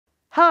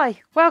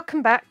Hi,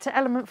 welcome back to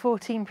Element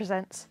 14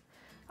 Presents.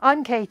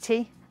 I'm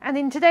Katie, and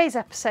in today's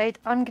episode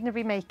I'm going to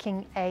be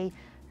making a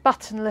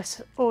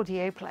buttonless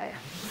audio player.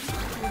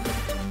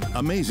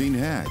 Amazing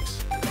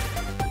hacks.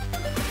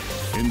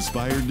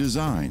 Inspired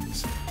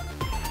designs.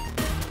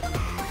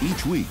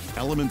 Each week,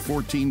 Element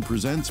 14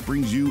 Presents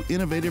brings you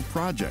innovative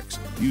projects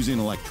using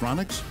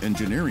electronics,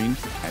 engineering,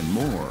 and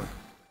more.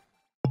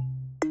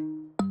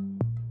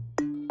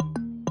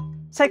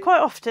 So quite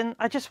often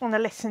I just want to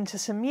listen to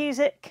some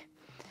music.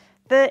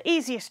 The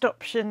easiest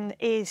option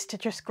is to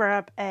just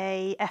grab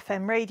a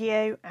FM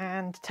radio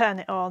and turn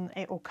it on.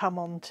 It will come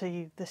on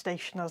to the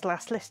station I was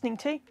last listening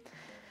to.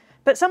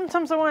 But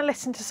sometimes I want to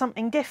listen to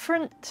something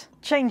different,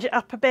 change it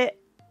up a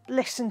bit,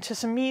 listen to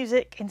some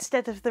music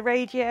instead of the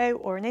radio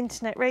or an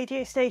internet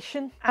radio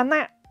station. And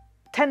that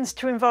tends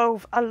to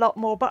involve a lot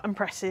more button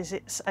presses.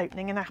 It's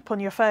opening an app on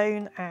your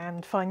phone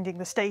and finding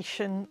the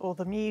station or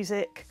the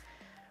music,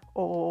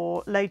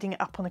 or loading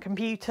it up on a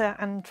computer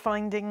and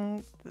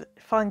finding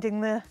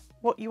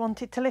what you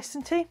wanted to listen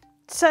to.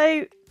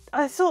 So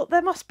I thought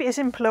there must be a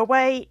simpler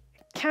way.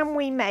 Can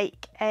we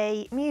make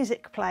a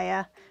music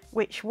player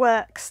which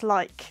works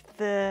like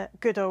the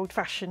good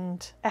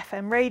old-fashioned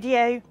FM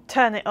radio?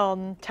 Turn it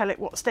on, tell it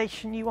what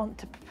station you want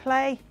to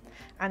play,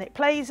 and it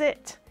plays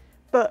it,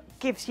 but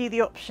gives you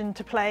the option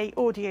to play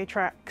audio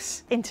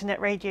tracks,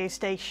 internet radio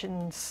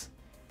stations,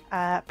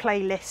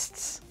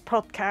 playlists,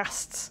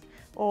 podcasts,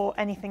 or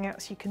anything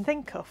else you can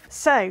think of.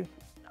 So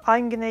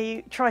I'm going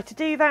to try to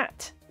do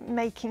that,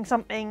 making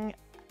something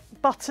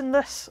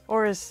buttonless,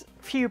 or as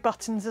few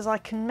buttons as I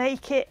can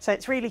make it, so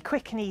it's really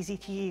quick and easy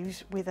to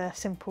use with a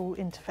simple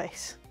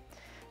interface.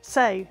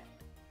 So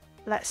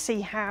let's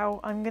see how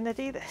I'm going to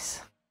do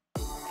this.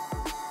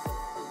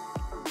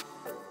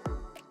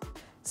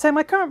 So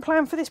my current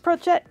plan for this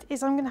project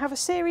is I'm going to have a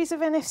series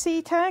of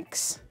NFC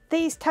tags.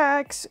 These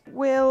tags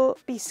will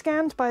be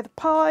scanned by the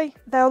Pi.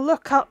 They'll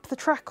look up the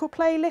track or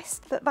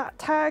playlist that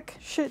tag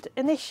should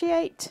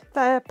initiate.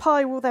 The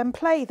Pi will then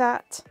play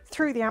that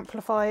through the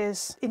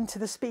amplifiers into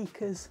the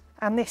speakers.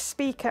 And this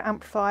speaker,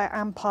 amplifier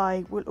and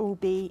Pi will all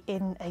be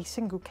in a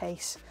single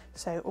case.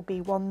 So it will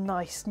be one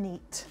nice,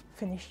 neat,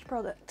 finished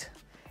product.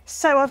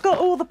 So I've got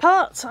all the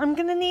parts I'm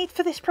going to need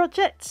for this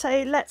project.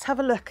 So let's have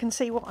a look and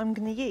see what I'm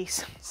going to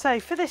use. So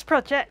for this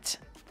project,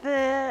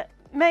 the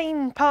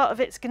main part of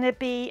it's going to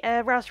be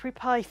a Raspberry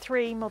Pi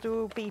 3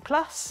 Model B+.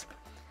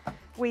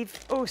 We've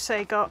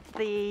also got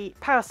the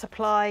power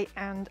supply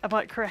and a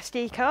micro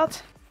SD card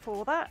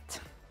for that.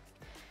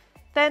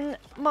 Then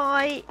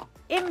my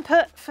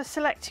input for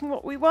selecting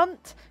what we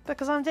want,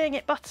 because I'm doing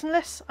it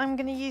buttonless, I'm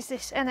going to use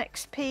this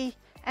NXP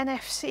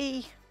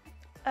NFC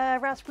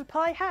Raspberry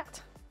Pi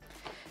hat.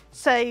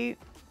 So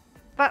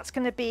that's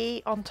going to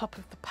be on top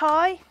of the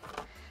Pi.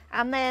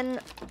 And then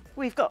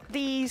we've got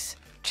these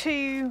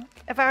two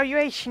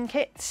evaluation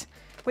kits,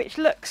 which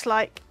looks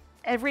like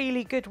a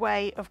really good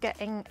way of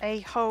getting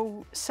a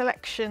whole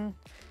selection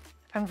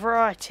and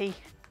variety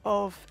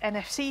of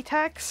NFC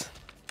tags.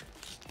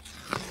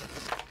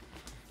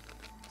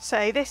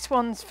 So this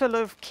one's full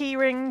of key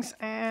rings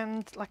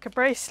and like a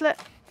bracelet,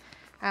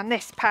 and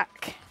this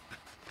pack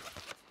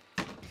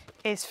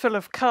is full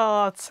of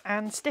cards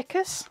and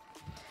stickers.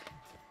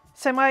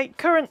 So my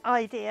current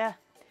idea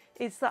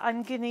is that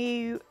I'm going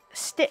to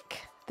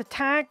stick the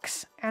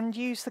tags and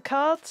use the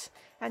cards,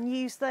 and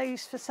use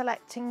those for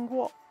selecting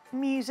what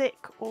music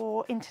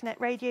or internet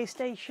radio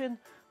station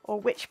or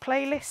which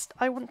playlist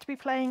I want to be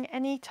playing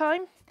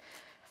anytime.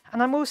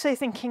 And I'm also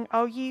thinking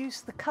I'll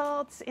use the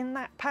cards in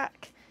that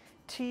pack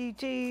to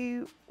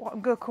do what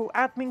I'm going to call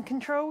admin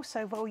control,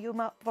 so volume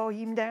up,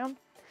 volume down,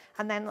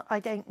 and then I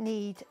don't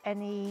need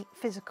any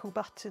physical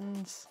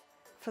buttons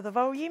for the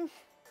volume.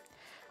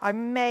 I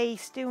may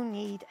still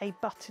need a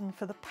button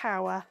for the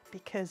power,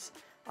 because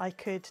I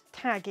could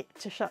tag it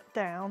to shut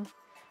down,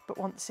 but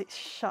once it's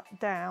shut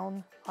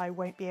down I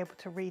won't be able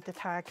to read the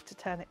tag to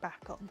turn it back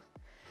on.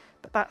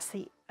 But that's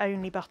the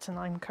only button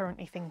I'm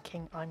currently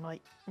thinking I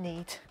might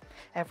need.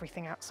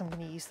 Everything else I'm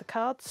going to use the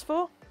cards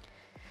for.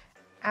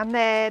 And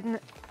then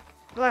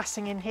the last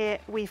thing in here,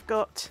 we've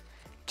got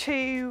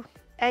two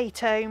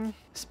 8-ohm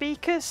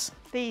speakers.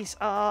 These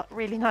are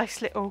really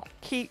nice little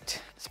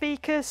cute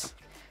speakers.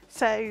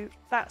 So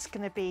that's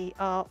going to be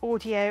our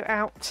audio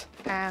out,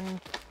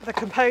 and the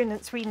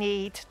components we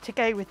need to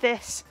go with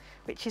this,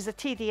 which is a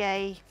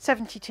TDA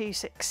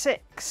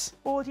 7266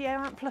 audio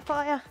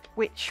amplifier,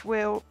 which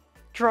will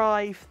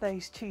drive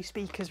those two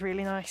speakers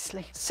really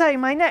nicely. So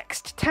my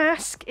next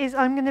task is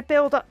I'm going to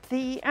build up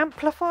the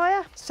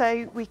amplifier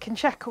so we can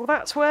check all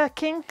that's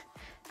working,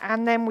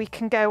 and then we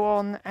can go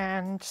on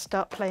and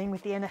start playing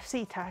with the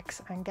NFC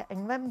tags and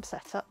getting them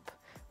set up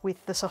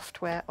with the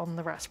software on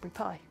the Raspberry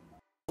Pi.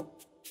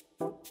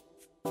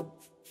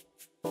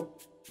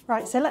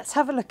 Right, so let's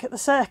have a look at the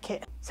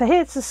circuit. So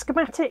here's the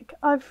schematic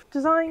I've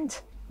designed.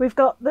 We've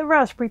got the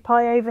Raspberry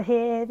Pi over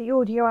here, the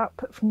audio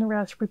output from the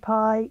Raspberry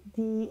Pi,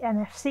 the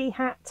NFC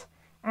hat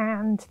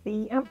and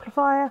the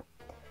amplifier.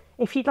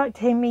 If you'd like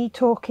to hear me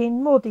talk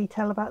in more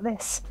detail about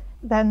this,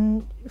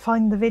 then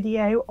find the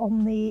video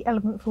on the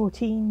Element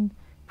 14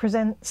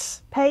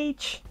 Presents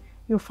page.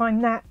 You'll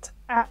find that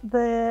at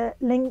the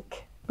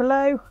link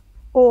below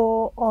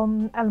or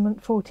on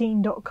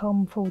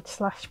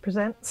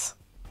element14.com/presents.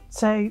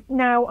 So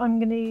now I'm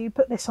going to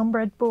put this on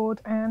breadboard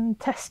and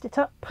test it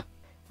up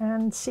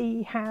and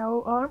see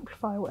how our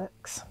amplifier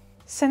works.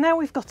 So now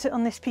we've got it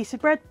on this piece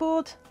of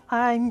breadboard,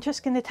 I'm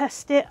just going to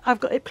test it.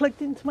 I've got it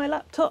plugged into my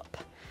laptop,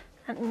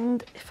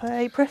 and if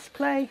I press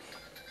play,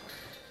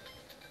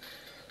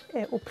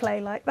 it will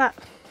play like that.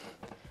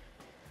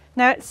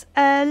 Now it's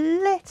a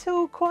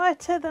little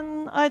quieter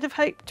than I'd have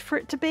hoped for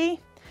it to be,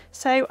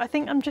 so I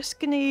think I'm just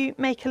going to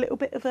make a little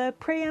bit of a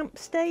preamp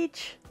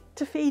stage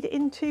to feed it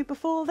into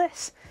before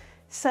this.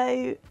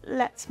 So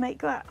let's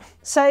make that.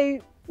 So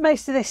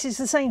most of this is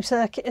the same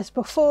circuit as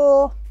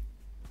before.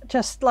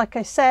 Just like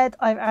I said,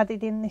 I've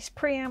added in this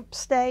preamp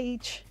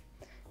stage.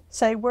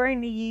 So we're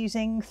only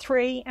using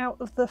 3 out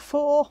of the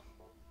 4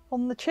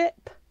 on the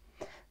chip.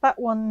 That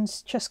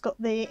one's just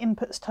got the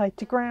inputs tied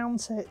to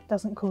ground, so it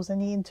doesn't cause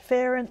any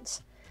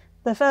interference.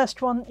 The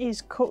first one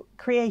is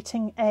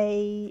creating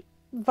a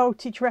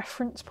voltage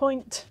reference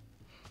point,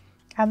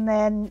 and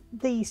then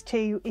these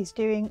 2 is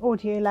doing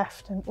audio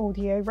left and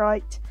audio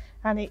right,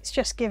 and it's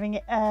just giving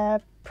it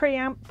a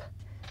preamp,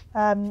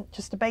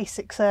 just a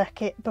basic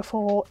circuit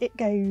before it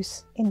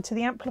goes into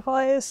the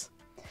amplifiers.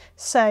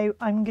 So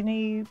I'm going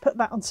to put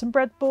that on some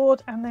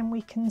breadboard, and then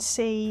we can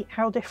see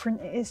how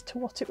different it is to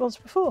what it was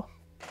before.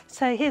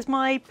 So here's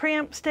my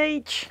preamp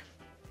stage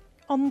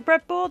on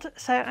breadboard,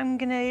 so I'm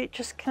going to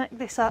just connect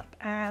this up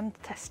and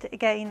test it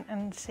again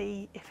and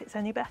see if it's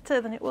any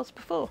better than it was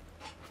before.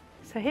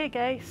 So here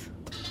goes.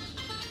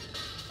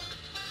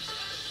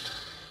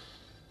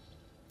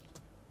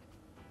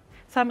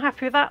 So I'm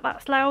happy with that,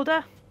 that's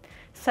louder.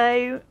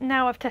 So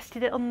now I've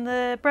tested it on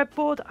the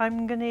breadboard,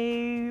 I'm going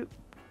to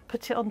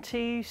put it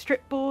onto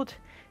strip board,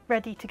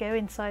 ready to go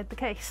inside the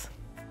case.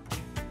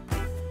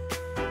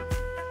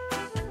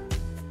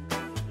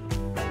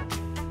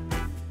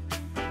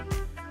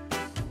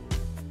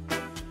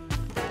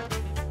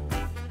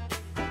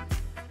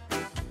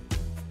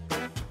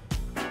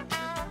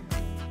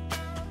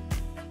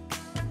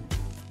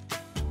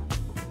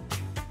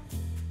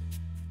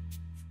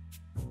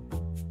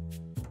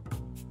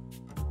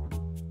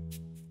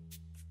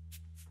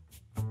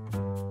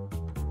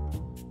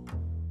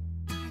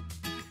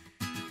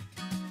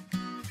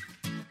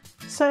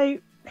 So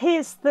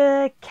here's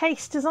the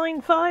case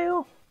design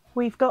file.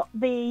 We've got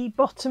the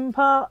bottom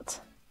part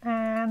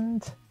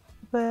and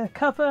the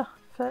cover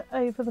for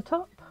over the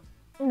top.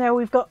 Now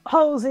we've got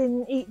holes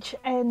in each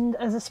end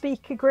as a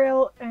speaker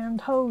grill and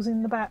holes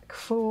in the back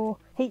for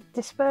heat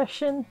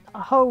dispersion,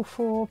 a hole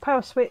for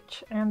power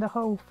switch and a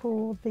hole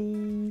for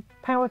the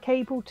power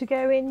cable to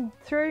go in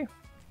through.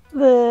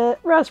 The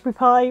Raspberry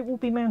Pi will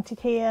be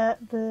mounted here,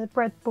 the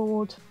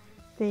breadboard,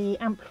 the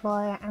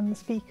amplifier and the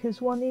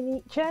speakers, one in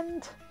each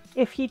end.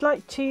 If you'd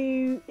like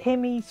to hear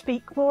me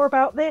speak more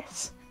about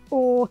this,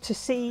 or to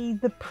see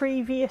the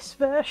previous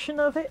version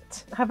of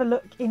it, have a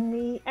look in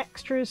the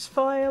extras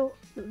file.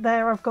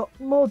 There I've got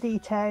more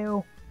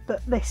detail,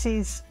 but this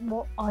is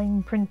what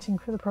I'm printing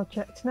for the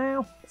project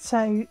now.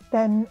 So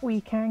then we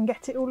can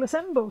get it all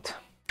assembled.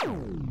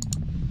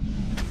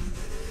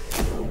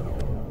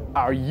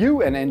 Are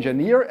you an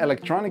engineer,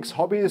 electronics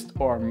hobbyist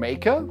or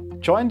maker?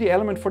 Join the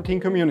Element 14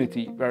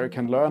 community, where you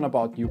can learn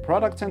about new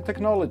products and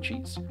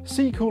technologies,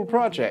 see cool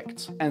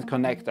projects, and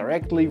connect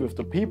directly with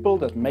the people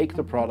that make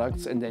the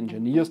products and the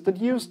engineers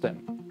that use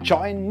them.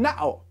 Join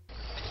now!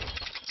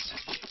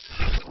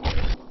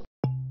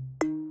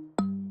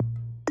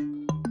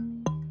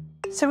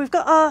 So we've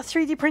got our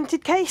 3D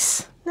printed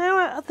case now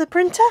out of the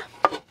printer.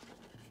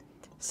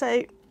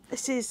 So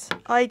this is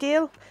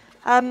ideal.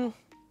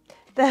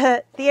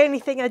 The only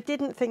thing I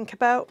didn't think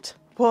about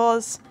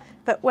was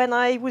that when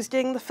I was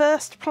doing the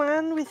first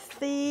plan with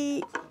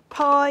the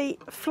Pi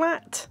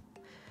flat,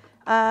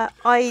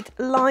 I'd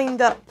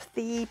lined up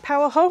the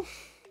power hole,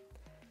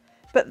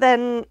 but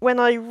then when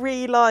I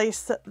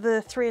realised that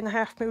the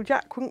 3.5mm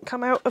jack wouldn't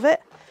come out of it,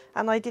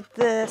 and I did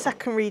the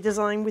second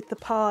redesign with the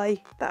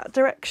Pi that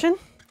direction,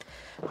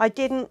 I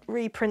didn't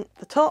reprint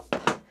the top,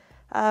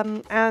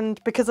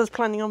 and because I was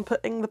planning on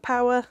putting the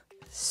power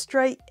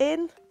straight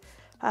in,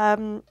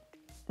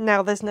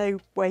 now there's no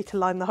way to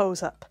line the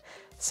holes up.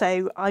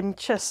 So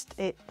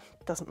it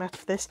doesn't matter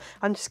for this,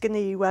 I'm just going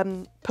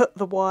to put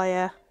the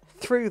wire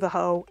through the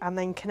hole and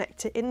then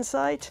connect it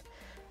inside.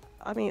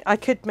 I mean, I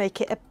could make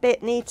it a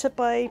bit neater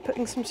by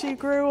putting some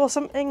Sugru or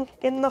something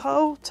in the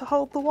hole to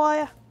hold the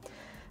wire.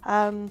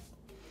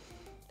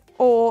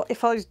 Or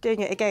if I was doing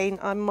it again,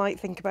 I might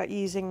think about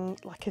using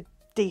like a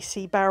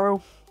DC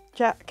barrel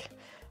jack.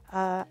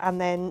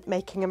 And then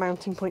making a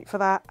mounting point for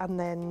that, and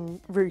then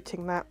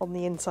routing that on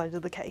the inside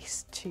of the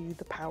case to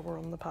the power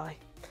on the Pi.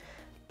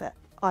 But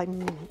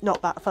I'm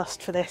not that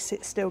fussed for this,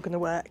 it's still going to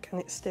work and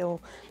it's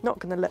still not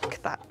going to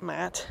look that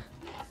mad.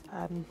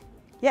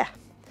 Yeah,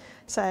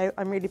 so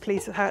I'm really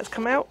pleased with how it's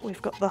come out.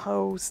 We've got the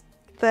holes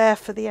there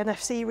for the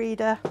NFC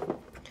reader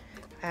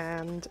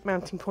and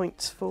mounting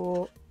points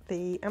for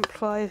the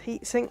amplifier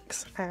heat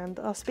sinks and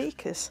our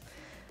speakers.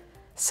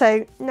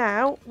 So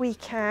now we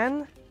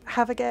can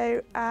have a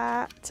go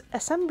at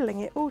assembling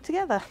it all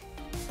together.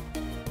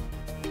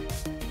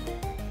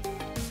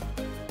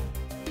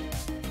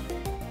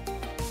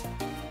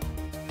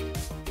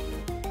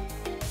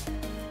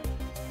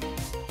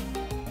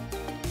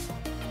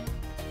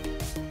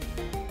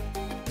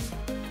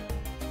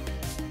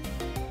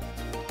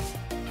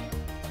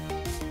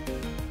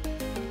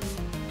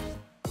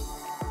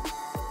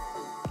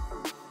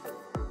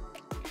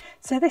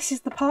 So this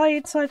is the Pi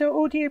inside our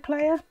audio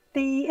player.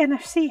 The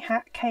NFC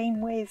hat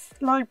came with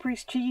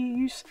libraries to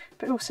use,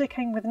 but also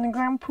came with an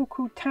example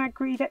called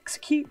Tag Read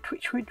Execute,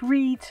 which would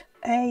read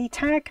a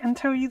tag and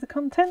tell you the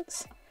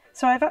contents.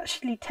 So I've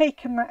actually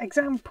taken that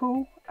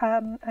example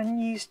and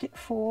used it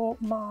for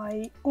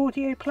my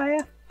audio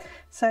player.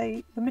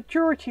 So the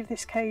majority of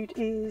this code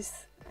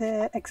is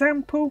the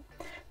example.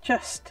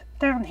 Just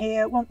down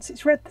here, once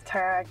it's read the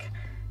tag,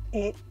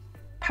 it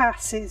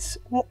passes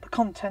what the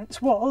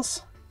contents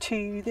was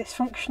to this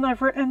function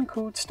I've written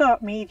called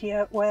Start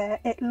Media, where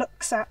it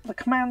looks at the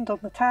command on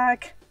the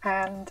tag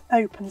and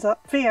opens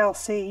up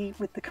VLC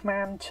with the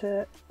command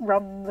to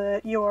run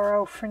the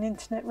URL for an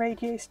internet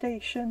radio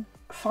station,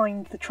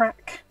 find the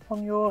track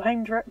on your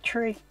home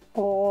directory,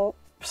 or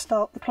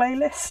start the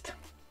playlist.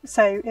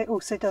 So it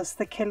also does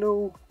the kill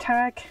all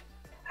tag,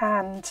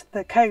 and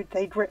the code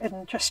they'd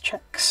written just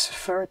checks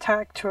for a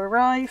tag to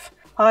arrive.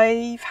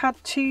 I've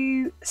had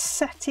to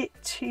set it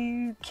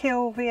to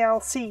kill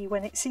VLC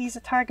when it sees a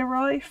tag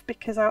arrive,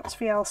 because else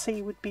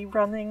VLC would be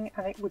running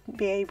and it wouldn't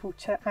be able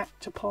to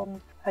act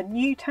upon a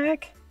new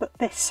tag. But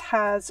this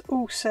has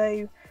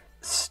also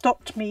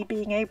stopped me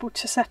being able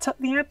to set up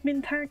the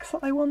admin tags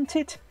that I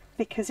wanted,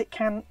 because it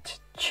can't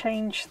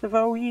change the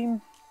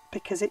volume,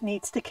 because it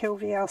needs to kill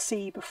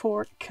VLC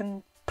before it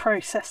can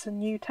process a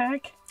new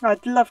tag.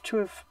 I'd love to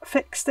have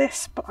fixed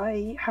this, but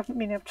I haven't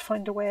been able to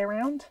find a way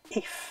around.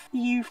 If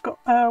you've got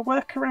a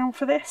workaround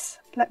for this,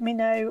 let me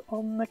know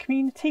on the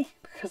community,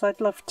 because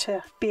I'd love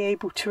to be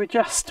able to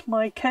adjust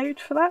my code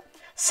for that.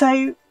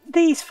 So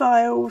these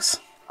files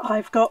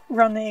I've got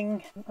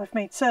running, I've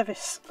made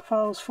service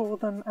files for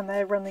them and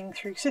they're running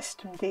through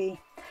systemd,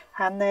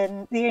 and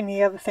then the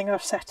only other thing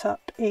I've set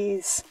up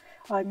is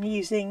I'm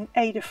using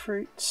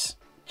Adafruit's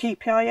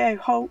GPIO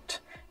halt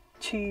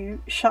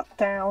to shut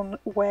down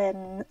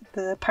when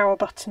the power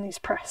button is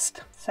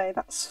pressed. So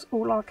that's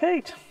all our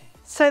code.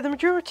 So the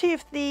majority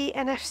of the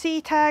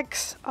NFC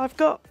tags I've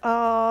got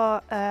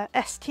are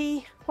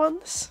ST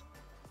ones.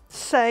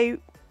 So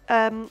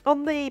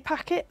on the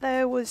packet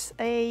there was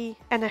a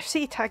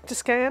NFC tag to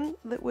scan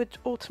that would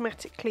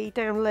automatically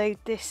download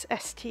this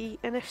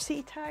ST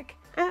NFC tag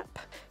app.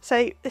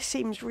 So this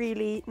seems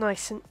really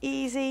nice and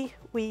easy.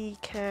 We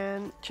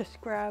can just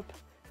grab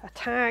a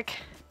tag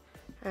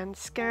and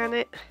scan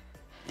it,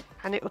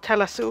 and it will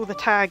tell us all the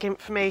tag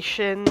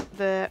information,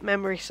 the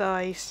memory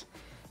size,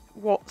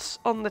 what's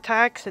on the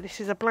tag. So this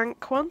is a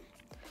blank one.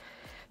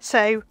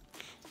 So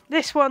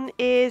this one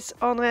is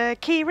on a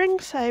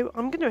keyring, so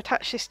I'm going to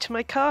attach this to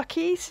my car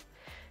keys.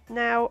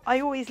 Now I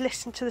always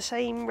listen to the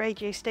same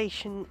radio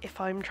station if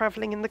I'm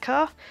travelling in the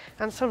car,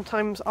 and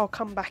sometimes I'll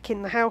come back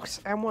in the house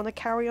and want to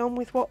carry on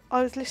with what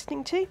I was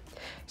listening to.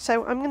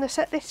 So I'm going to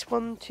set this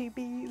one to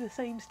be the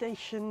same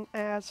station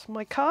as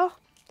my car.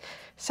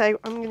 So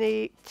I'm going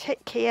to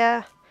tick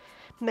here,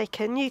 make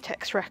a new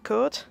text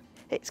record.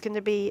 It's going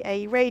to be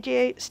a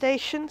radio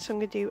station, so I'm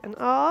going to do an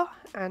R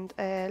and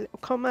a little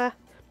comma,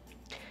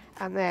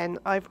 and then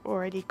I've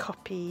already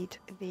copied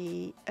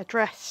the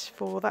address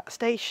for that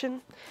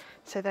station.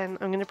 So then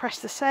I'm going to press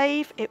the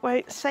save. It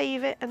won't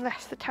save it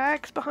unless the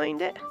tag's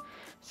behind it.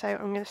 So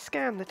I'm going to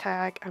scan the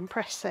tag and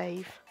press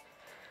save,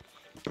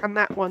 and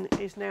that one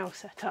is now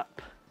set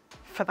up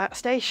for that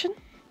station.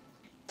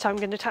 So I'm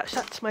going to attach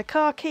that to my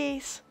car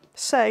keys.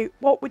 So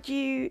what would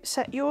you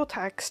set your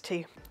tags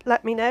to?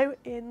 Let me know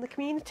in the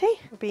community.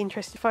 I'd be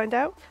interested to find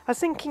out. I was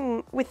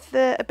thinking with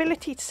the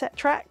ability to set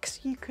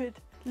tracks, you could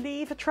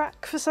leave a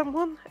track for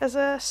someone as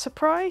a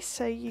surprise.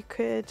 So you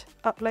could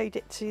upload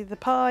it to the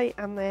Pi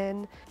and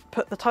then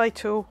put the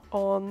title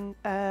on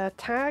a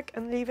tag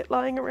and leave it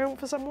lying around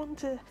for someone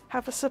to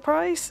have a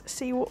surprise,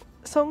 see what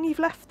song you've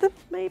left them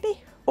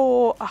maybe.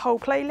 Or a whole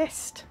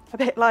playlist, a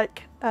bit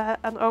like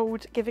an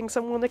old giving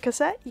someone a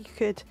cassette. You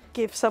could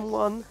give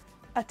someone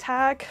a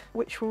tag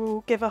which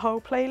will give a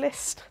whole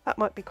playlist. That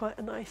might be quite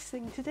a nice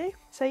thing to do.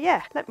 So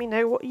yeah, let me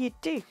know what you'd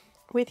do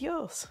with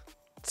yours.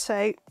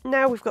 So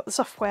now we've got the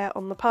software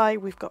on the Pi,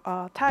 we've got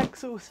our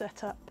tags all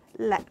set up.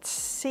 Let's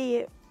see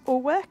it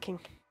all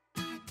working.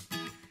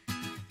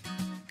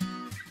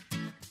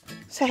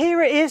 So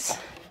here it is.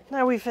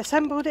 Now we've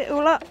assembled it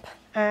all up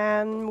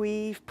and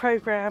we've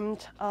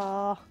programmed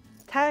our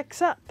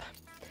tags up.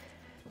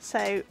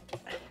 So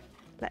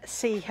let's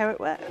see how it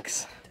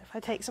works. If I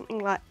take something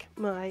like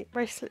my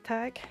bracelet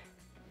tag,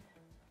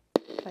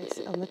 place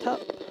it on the top.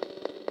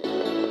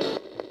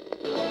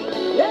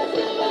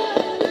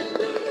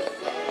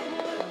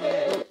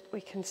 And we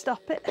can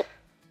stop it.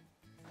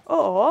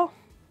 Or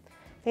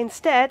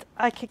Instead,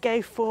 I could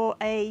go for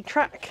a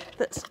track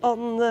that's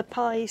on the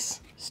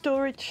Pi's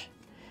storage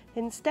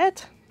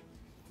instead.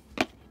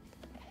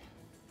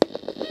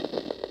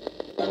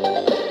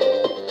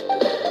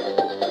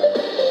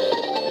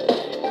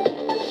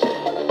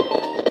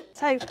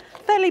 So,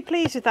 fairly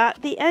pleased with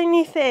that. The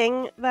only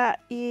thing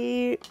that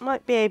you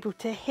might be able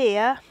to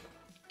hear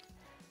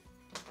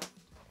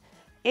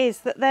is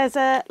that there's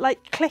a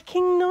like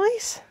clicking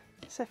noise.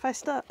 So if I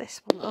start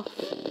this one off,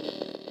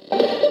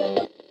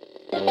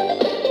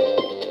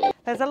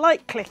 there's a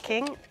light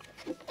clicking.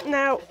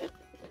 Now,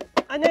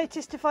 I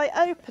noticed if I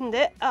opened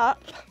it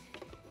up,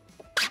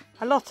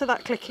 a lot of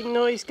that clicking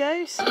noise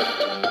goes.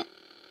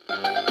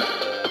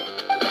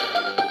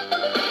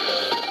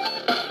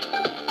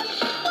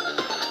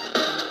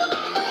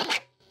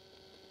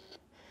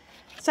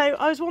 So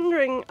I was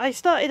wondering, I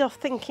started off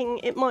thinking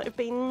it might have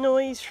been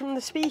noise from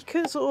the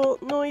speakers or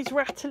noise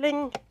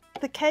rattling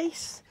the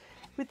case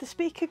with the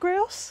speaker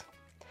grills.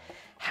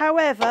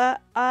 However,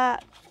 I've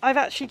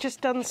actually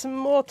just done some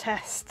more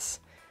tests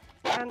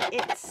and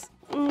it's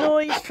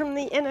noise from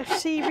the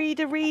NFC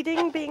reader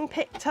reading being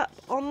picked up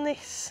on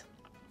this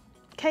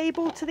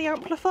cable to the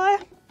amplifier.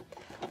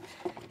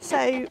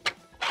 So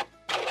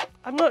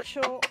I'm not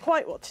sure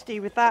quite what to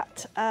do with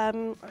that. I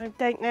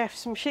don't know if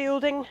some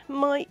shielding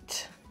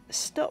might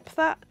stop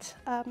that.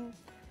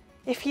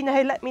 If you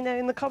know, let me know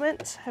in the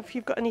comments if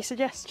you've got any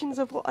suggestions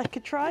of what I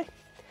could try.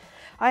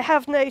 I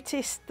have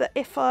noticed that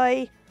if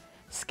I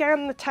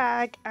scan the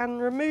tag and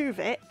remove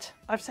it,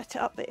 I've set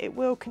it up that it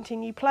will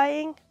continue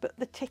playing, but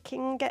the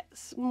ticking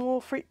gets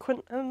more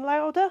frequent and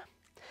louder.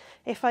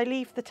 If I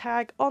leave the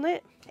tag on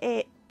it,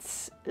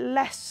 it's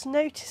less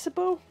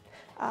noticeable.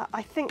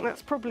 I think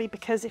that's probably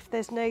because if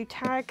there's no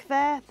tag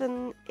there,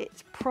 then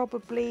it's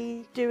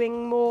probably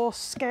doing more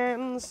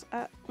scans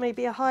at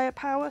maybe a higher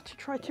power to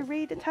try to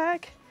read a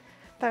tag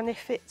than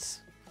if it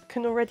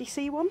can already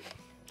see one.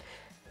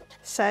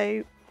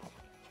 So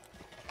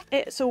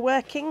it's all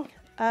working.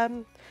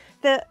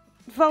 The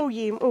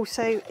volume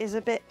also is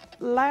a bit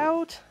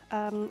loud.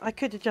 I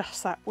could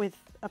adjust that with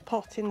a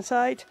pot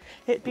inside.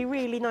 It'd be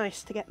really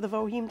nice to get the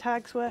volume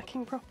tags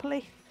working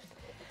properly,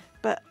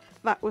 but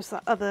that was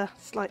that other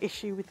slight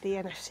issue with the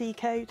NFC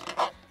code.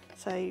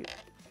 So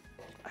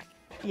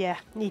yeah,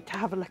 need to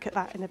have a look at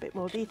that in a bit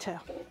more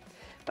detail.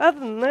 But other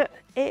than that,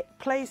 it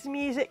plays the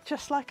music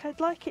just like I'd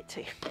like it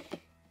to.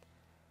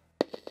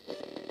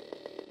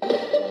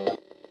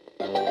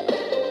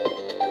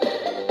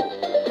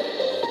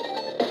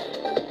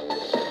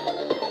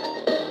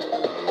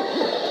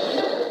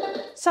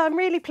 So I'm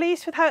really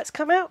pleased with how it's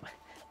come out.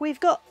 We've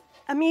got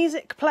a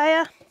music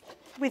player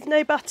with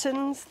no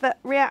buttons that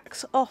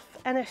reacts off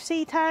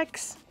NFC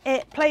tags.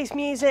 It plays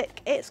music.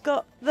 It's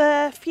got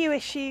the few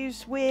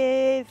issues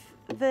with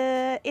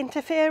the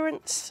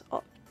interference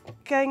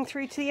going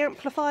through to the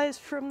amplifiers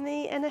from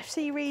the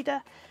NFC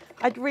reader.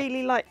 I'd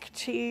really like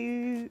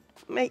to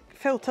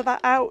filter that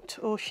out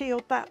or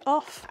shield that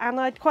off, and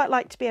I'd quite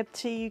like to be able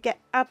to get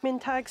admin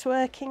tags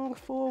working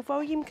for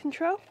volume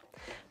control.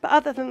 But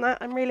other than that,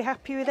 I'm really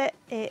happy with it.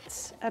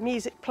 It's a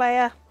music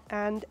player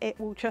and it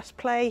will just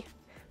play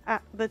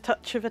at the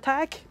touch of a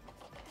tag.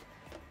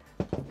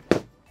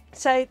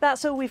 So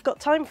that's all we've got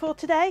time for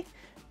today,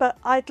 but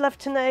I'd love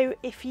to know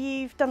if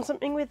you've done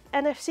something with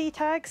NFC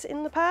tags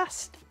in the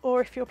past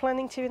or if you're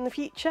planning to in the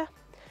future.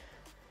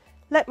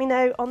 Let me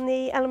know on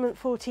the Element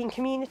 14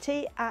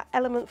 community at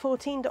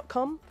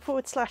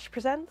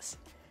element14.com/presents,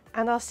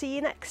 and I'll see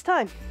you next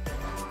time.